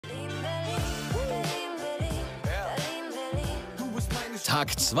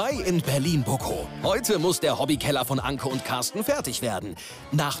Tag 2 in Berlin-Boko. Heute muss der Hobbykeller von Anke und Carsten fertig werden.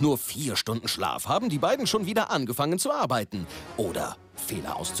 Nach nur 4 Stunden Schlaf haben die beiden schon wieder angefangen zu arbeiten. Oder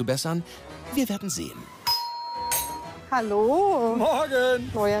Fehler auszubessern? Wir werden sehen. Hallo.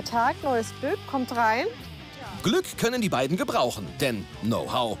 Morgen. Neuer Tag, neues Glück. Kommt rein. Glück können die beiden gebrauchen, denn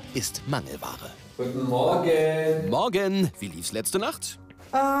Know-how ist Mangelware. Guten Morgen. Morgen. Wie lief's letzte Nacht?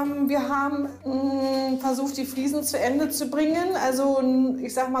 Wir haben versucht, die Fliesen zu Ende zu bringen. Also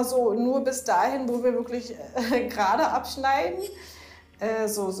ich sag mal so, nur bis dahin, wo wir wirklich gerade abschneiden.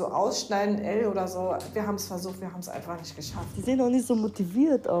 So ausschneiden, L oder so. Wir haben es versucht, wir haben es einfach nicht geschafft. Die sehen auch nicht so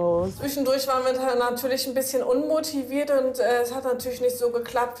motiviert aus. Zwischendurch waren wir natürlich ein bisschen unmotiviert und es hat natürlich nicht so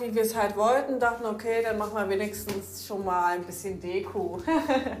geklappt, wie wir es halt wollten. Dachten, okay, dann machen wir wenigstens schon mal ein bisschen Deko.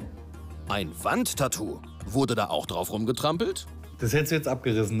 Ein Wandtattoo. Wurde da auch drauf rumgetrampelt? Das hättest du jetzt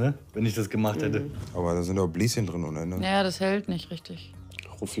abgerissen, ne? Wenn ich das gemacht hätte. Aber da sind doch Bläschen drin, oder? Ne? Ja, das hält nicht richtig.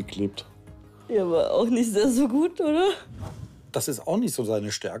 Ruffi klebt. Ja, aber auch nicht sehr so gut, oder? Das ist auch nicht so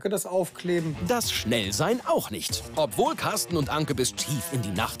seine Stärke, das Aufkleben. Das Schnellsein auch nicht. Obwohl Carsten und Anke bis tief in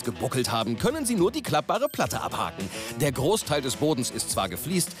die Nacht gebuckelt haben, können sie nur die klappbare Platte abhaken. Der Großteil des Bodens ist zwar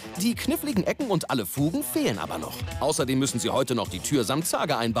gefliest, die kniffligen Ecken und alle Fugen fehlen aber noch. Außerdem müssen sie heute noch die Tür samt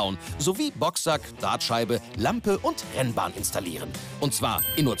Zage einbauen, sowie Boxsack, Dartscheibe, Lampe und Rennbahn installieren. Und zwar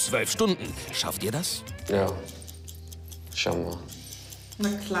in nur 12 Stunden. Schafft ihr das? Ja, schauen wir. Na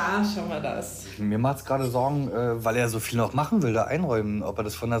klar, schauen wir das. Mir macht's gerade Sorgen, weil er so viel noch machen will, da einräumen. Ob er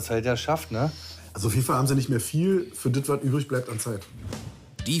das von der Zeit her schafft, ne? Also auf jeden Fall haben sie nicht mehr viel für das, was übrig bleibt an Zeit.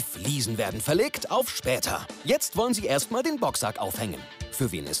 Die Fliesen werden verlegt auf später. Jetzt wollen sie erstmal den Boxsack aufhängen.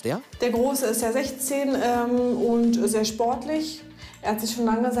 Für wen ist der? Der Große ist ja 16 und sehr sportlich. Er hat sich schon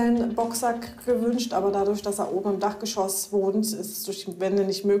lange seinen Boxsack gewünscht, aber dadurch, dass er oben im Dachgeschoss wohnt, ist es durch die Wände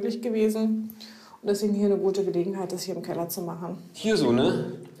nicht möglich gewesen. Und deswegen hier eine gute Gelegenheit, das hier im Keller zu machen. Hier so,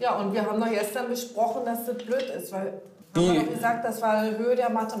 ne? Ja, und wir haben doch gestern besprochen, dass das blöd ist, weil wir haben doch gesagt, dass wir eine Höhe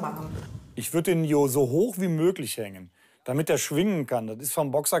der Matte machen. Ich würde den Jo so hoch wie möglich hängen, damit er schwingen kann. Das ist vom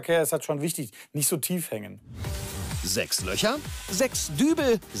Boxsack her ist das schon wichtig, nicht so tief hängen. 6 Löcher, 6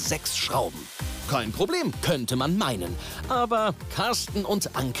 Dübel, 6 Schrauben. Kein Problem, könnte man meinen. Aber Carsten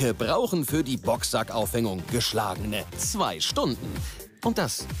und Anke brauchen für die Boxsackaufhängung geschlagene 2 Stunden. Und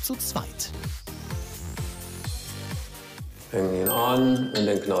das zu zweit. Hängen ihn an und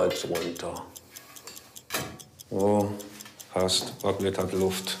dann knallt's runter. Oh, passt. Wackelt hat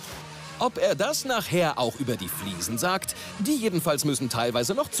Luft. Ob er das nachher auch über die Fliesen sagt? Die jedenfalls müssen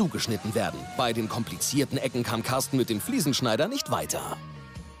teilweise noch zugeschnitten werden. Bei den komplizierten Ecken kam Carsten mit dem Fliesenschneider nicht weiter.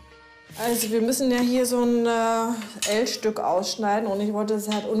 Also wir müssen ja hier so ein L-Stück ausschneiden und ich wollte es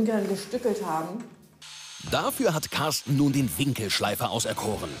halt ungern gestückelt haben. Dafür hat Carsten nun den Winkelschleifer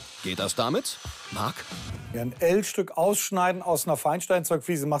auserkoren. Geht das damit, Mark? Ja, ein L-Stück ausschneiden aus einer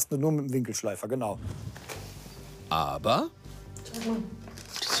Feinsteinzeugfliese machst du nur mit dem Winkelschleifer, genau. Aber?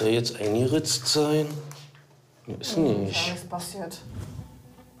 Das soll jetzt eingeritzt sein? Ist nicht. Ja, was passiert?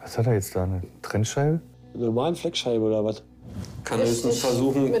 Was hat er jetzt da, eine Trennscheibe? Eine normale Fleckscheibe oder was? Kann höchstens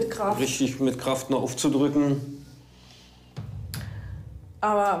versuchen, mit Kraft. richtig mit Kraft noch aufzudrücken.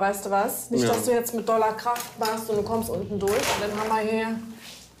 Aber weißt du was? Nicht, Ja. dass du jetzt mit doller Kraft machst und du kommst unten durch. Und dann haben wir hier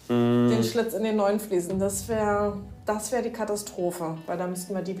den Schlitz in den neuen Fliesen. Das wär die Katastrophe, weil dann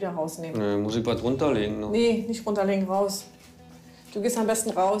müssten wir die wieder rausnehmen. Nee, muss ich was runterlegen noch? Nee, nicht runterlegen, raus. Du gehst am besten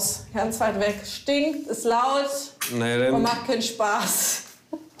raus, ganz weit weg. Stinkt, ist laut Nee, und dann macht keinen Spaß.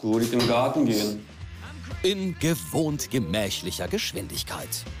 würde ich im Garten gehen. In gewohnt gemächlicher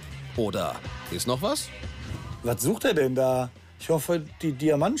Geschwindigkeit. Oder ist noch was? Was sucht er denn da? Ich hoffe, die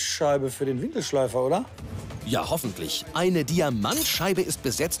Diamantscheibe für den Winkelschleifer, oder? Ja, hoffentlich. Eine Diamantscheibe ist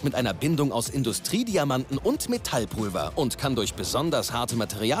besetzt mit einer Bindung aus Industriediamanten und Metallpulver und kann durch besonders harte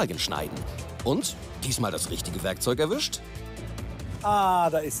Materialien schneiden. Und diesmal das richtige Werkzeug erwischt?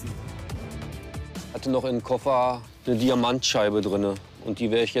 Ah, da ist sie. Hatte noch im Koffer eine Diamantscheibe drin. Und die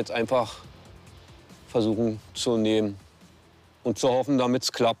werde ich jetzt einfach versuchen zu nehmen. Und zu hoffen, damit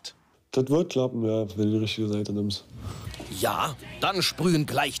es klappt. Das wird klappen, ja, wenn du die richtige Seite nimmst. Ja, dann sprühen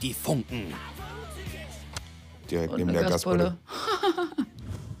gleich die Funken. Direkt Und neben eine der Gaspulle.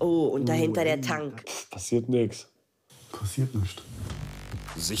 Oh, und dahinter der Tank. Passiert nichts. Passiert nichts.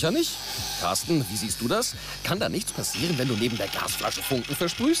 Sicher nicht? Carsten, wie siehst du das? Kann da nichts passieren, wenn du neben der Gasflasche Funken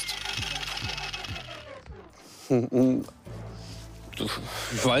versprühst? Ich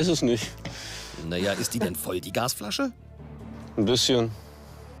weiß es nicht. Naja, ist die denn voll, die Gasflasche? Ein bisschen.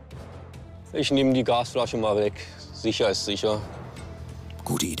 Ich nehme die Gasflasche mal weg. Sicher ist sicher.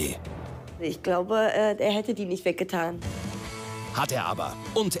 Gute Idee. Ich glaube, er hätte die nicht weggetan. Hat er aber.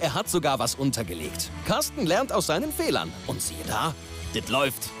 Und er hat sogar was untergelegt. Carsten lernt aus seinen Fehlern. Und siehe da, das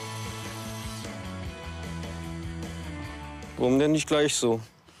läuft. Warum denn nicht gleich so?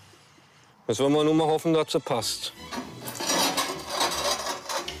 Jetzt wollen wir nur mal hoffen, dass sie passt.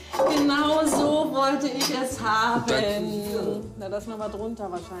 Genau so wollte ich es haben. Na, das noch mal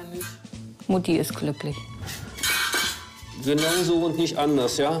drunter wahrscheinlich. Mutti ist glücklich. Genau so und nicht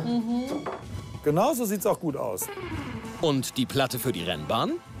anders, ja? Genau so sieht's auch gut aus. Und die Platte für die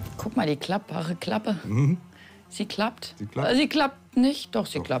Rennbahn? Guck mal, die klappbare Klappe. Sie klappt. Sie klappt. Sie klappt nicht, doch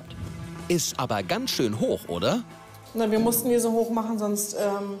sie klappt. Ist aber ganz schön hoch, oder? Na, wir mussten die so hoch machen, sonst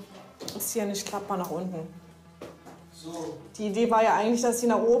ist sie ja nicht klappbar nach unten. Die Idee war ja eigentlich, dass sie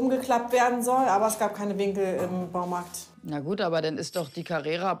nach oben geklappt werden soll, aber es gab keine Winkel im Baumarkt. Na gut, aber dann ist doch die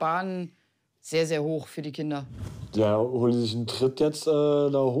Carrera-Bahn sehr, sehr hoch für die Kinder. Ja, holen die sich einen Tritt jetzt,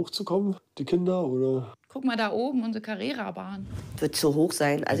 da hochzukommen, die Kinder, oder? Guck mal da oben, unsere Carrera-Bahn. Wird zu hoch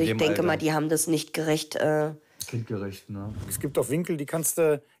sein. Also In ich dem denke Alter. mal, die haben das nicht gerecht. Kindgerecht, ne? Es gibt auch Winkel, die kannst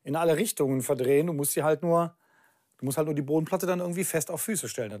du in alle Richtungen verdrehen. Du musst halt nur die Bodenplatte dann irgendwie fest auf Füße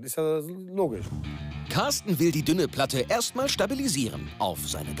stellen. Das ist ja logisch. Carsten will die dünne Platte erstmal stabilisieren. Auf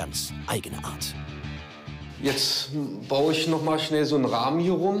seine ganz eigene Art. Jetzt baue ich noch mal schnell so einen Rahmen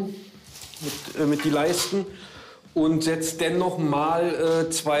hier rum mit die Leisten und setze dann noch mal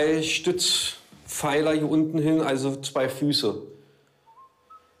 2 Stützpfeiler hier unten hin, also 2 Füße,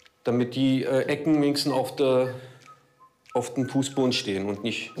 damit die Ecken wenigstens auf dem Fußboden stehen und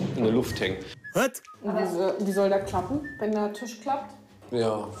nicht in der Luft hängen. Was? Wie soll der klappen, wenn der Tisch klappt?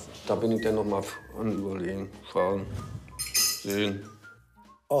 Ja, da bin ich dann noch mal am Überlegen, fragen, sehen.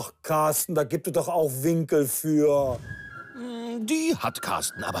 Ach, Carsten, da gibt es doch auch Winkel für. Die hat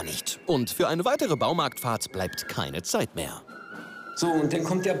Carsten aber nicht. Und für eine weitere Baumarktfahrt bleibt keine Zeit mehr. So, und dann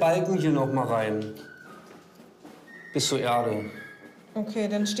kommt der Balken hier noch mal rein. Bis zur Erde. Okay,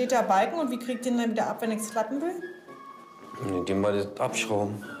 dann steht der Balken und wie kriegt ihr den dann wieder ab, wenn ich es klappen will? Indem wir das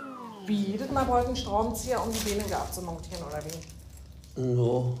abschrauben. Wie jedes Mal brauche ich einen Schraubenzieher, um die Beine wieder abzumontieren, oder wie?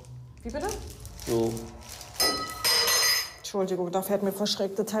 So, Wie bitte? so. Entschuldigung, da fährt mir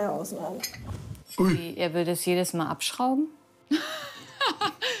verschreckte Teil außen an. Er will das jedes Mal abschrauben?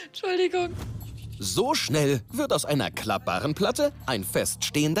 Entschuldigung. So schnell wird aus einer klappbaren Platte ein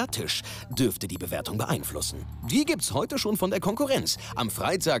feststehender Tisch. Dürfte die Bewertung beeinflussen. Die gibt's heute schon von der Konkurrenz. Am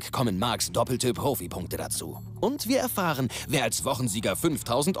Freitag kommen Marks doppelte Profipunkte dazu. Und wir erfahren, wer als Wochensieger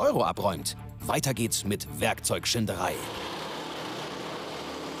 5.000 € abräumt. Weiter geht's mit Werkzeugschinderei.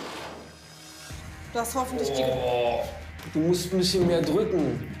 Du hast hoffentlich die... Du musst ein bisschen mehr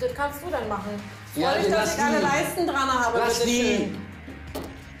drücken. Das kannst du dann machen. Ja, Freue ich, dass lass ich alle die. Leisten dran habe. Lass bitte die. schön.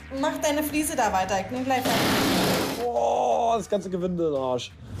 Mach deine Fliese da weiter. Ich nehme gleich weiter. Oh, das ganze Gewinde in den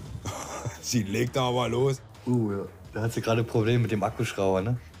Arsch. Sie legt da aber los. Ja. Da hat sie gerade Probleme mit dem Akkuschrauber,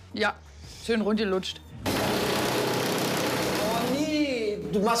 ne? Ja, schön rundgelutscht. Oh nee,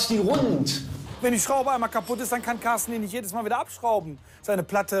 du machst die rund. Wenn die Schraube einmal kaputt ist, dann kann Carsten die nicht jedes Mal wieder abschrauben. Seine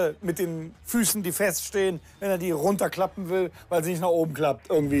Platte mit den Füßen, die feststehen, wenn er die runterklappen will, weil sie nicht nach oben klappt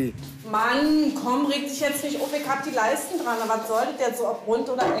irgendwie. Mann, komm, reg dich jetzt nicht auf. Ich hab die Leisten dran. Was soll das jetzt so, ob rund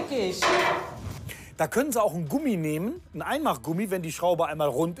oder eckig? Da können sie auch einen Gummi nehmen, einen Einmachgummi, wenn die Schraube einmal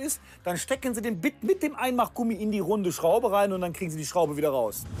rund ist. Dann stecken sie den Bit mit dem Einmachgummi in die runde Schraube rein und dann kriegen sie die Schraube wieder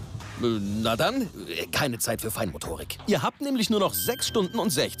raus. Na dann, keine Zeit für Feinmotorik. Ihr habt nämlich nur noch 6 Stunden und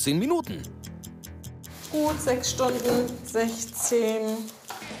 16 Minuten. Gut, 6 Stunden, 16.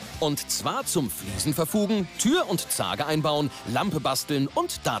 Und zwar zum Fliesen verfugen, Tür und Zarge einbauen, Lampe basteln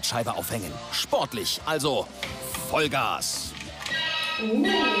und Dartscheibe aufhängen. Sportlich, also Vollgas.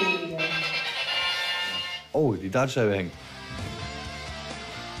 Oh, die Dartscheibe hängt.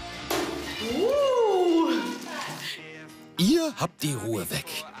 Ihr habt die Ruhe weg.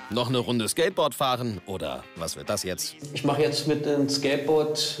 Noch eine Runde Skateboard fahren oder was wird das jetzt? Ich mache jetzt mit dem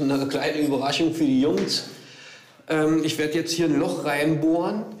Skateboard eine kleine Überraschung für die Jungs. Ich werde jetzt hier ein Loch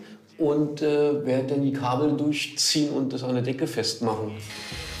reinbohren und werde dann die Kabel durchziehen und das an der Decke festmachen.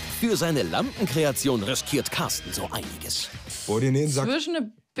 Für seine Lampenkreation riskiert Carsten so einiges. Vor dir den Sack. Zwischen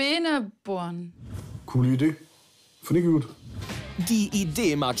eine Beine bohren. Coole Idee. Finde ich gut. Die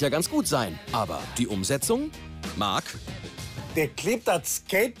Idee mag ja ganz gut sein, aber die Umsetzung? Mark? Der klebt das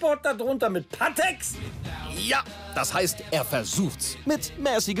Skateboard da drunter mit Pateks? Ja, das heißt, er versucht's mit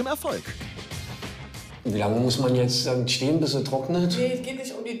mäßigem Erfolg. Wie lange muss man jetzt dann stehen, bis er trocknet? Nee, es geht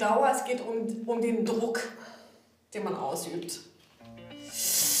nicht um die Dauer, es geht um den Druck, den man ausübt.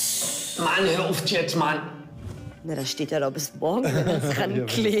 Mann, hör auf jetzt, Mann! Na, das steht ja doch bis morgen, wenn es dran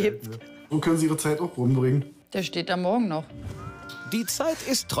klebt. So können Sie Ihre Zeit auch rumbringen. Der steht da morgen noch. Die Zeit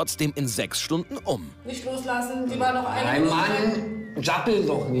ist trotzdem in 6 Stunden um. Nicht loslassen, die war noch eine. Nein, Mann, jappel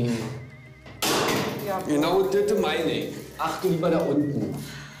doch nicht. Ja, Genau das meine ich. Achte lieber da unten.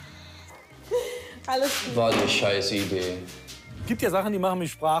 alles gut. War eine scheiße Idee. Gibt ja Sachen, die machen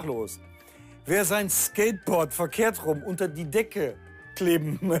mich sprachlos. Wer sein Skateboard verkehrt rum unter die Decke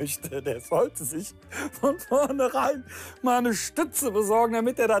kleben möchte, der sollte sich von vornherein mal eine Stütze besorgen,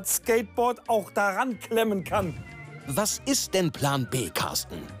 damit er das Skateboard auch daran klemmen kann. Was ist denn Plan B,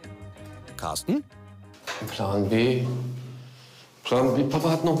 Carsten? Carsten? Plan B. Plan B. Papa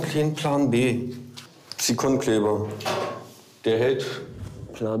hat noch einen kleinen Plan B. Siliconkleber. Der hält.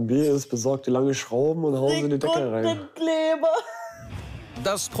 Plan B ist, besorgt die lange Schrauben und hauen sie in die Decke rein.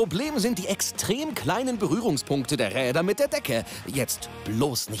 Das Problem sind die extrem kleinen Berührungspunkte der Räder mit der Decke. Jetzt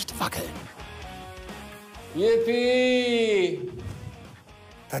bloß nicht wackeln. Yippie!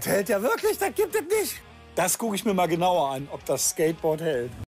 Das hält ja wirklich, das gibt es nicht. Das gucke ich mir mal genauer an, ob das Skateboard hält.